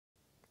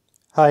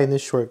Hi, in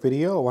this short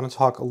video, I want to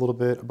talk a little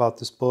bit about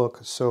this book.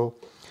 So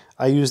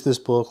I used this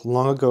book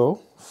long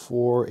ago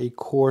for a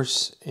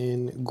course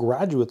in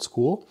graduate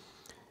school.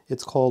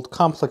 It's called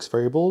Complex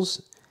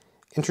Variables,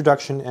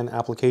 Introduction and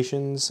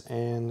Applications,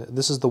 and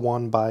this is the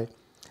one by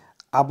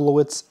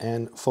Ablowitz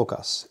and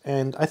Focus.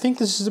 And I think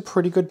this is a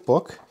pretty good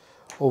book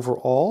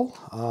overall.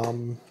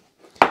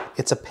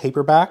 It's a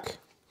paperback,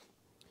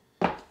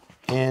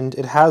 and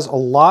it has a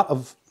lot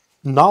of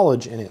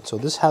knowledge in it. So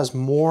this has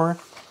more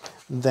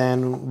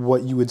than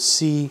what you would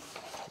see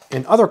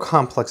in other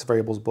complex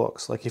variables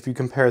books. Like if you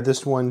compare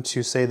this one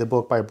to, say, the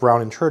book by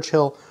Brown and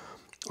Churchill,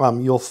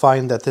 you'll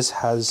find that this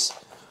has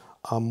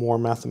more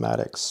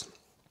mathematics.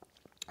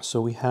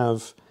 So we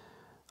have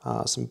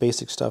some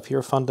basic stuff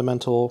here,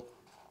 fundamental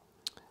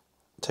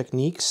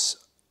techniques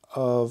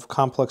of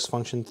complex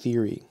function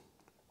theory.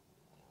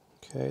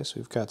 Okay, so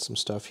we've got some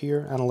stuff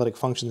here, analytic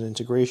functions and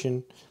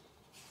integration,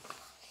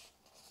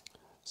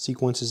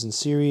 sequences and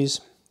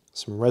series,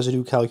 some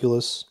residue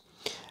calculus.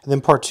 And then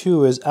part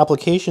 2 is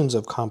applications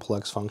of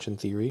complex function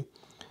theory.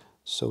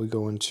 So we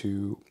go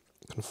into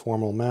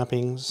conformal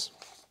mappings,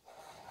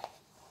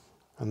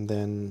 and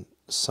then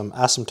some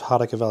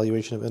asymptotic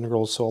evaluation of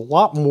integrals. So a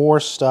lot more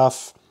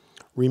stuff,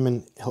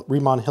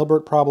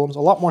 Riemann-Hilbert problems,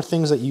 a lot more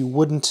things that you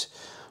wouldn't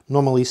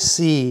normally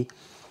see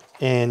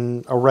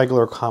in a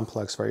regular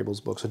complex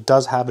variables book. So it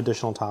does have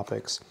additional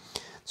topics,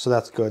 so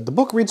that's good. The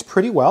book reads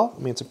pretty well. I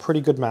mean, it's a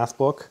pretty good math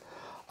book.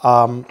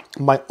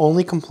 My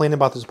only complaint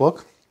about this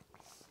book,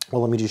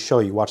 well, let me just show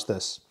you. Watch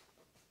this.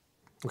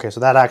 Okay, so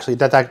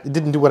that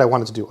didn't do what I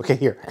wanted to do. Okay,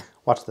 here,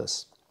 watch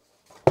this.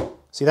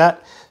 See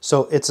that?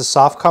 So it's a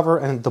soft cover,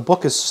 and the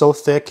book is so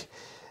thick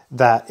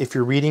that if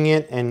you're reading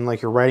it and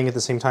like you're writing at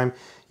the same time,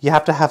 you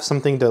have to have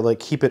something to like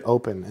keep it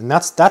open. And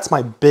that's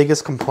my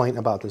biggest complaint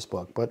about this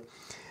book. But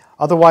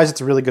otherwise,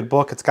 it's a really good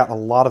book. It's got a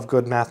lot of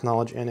good math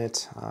knowledge in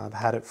it. I've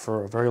had it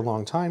for a very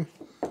long time.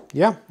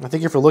 Yeah, I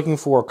think if you're looking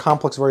for a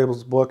complex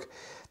variables book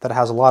that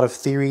has a lot of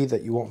theory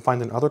that you won't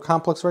find in other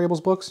complex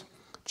variables books,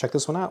 check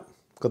this one out.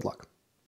 Good luck.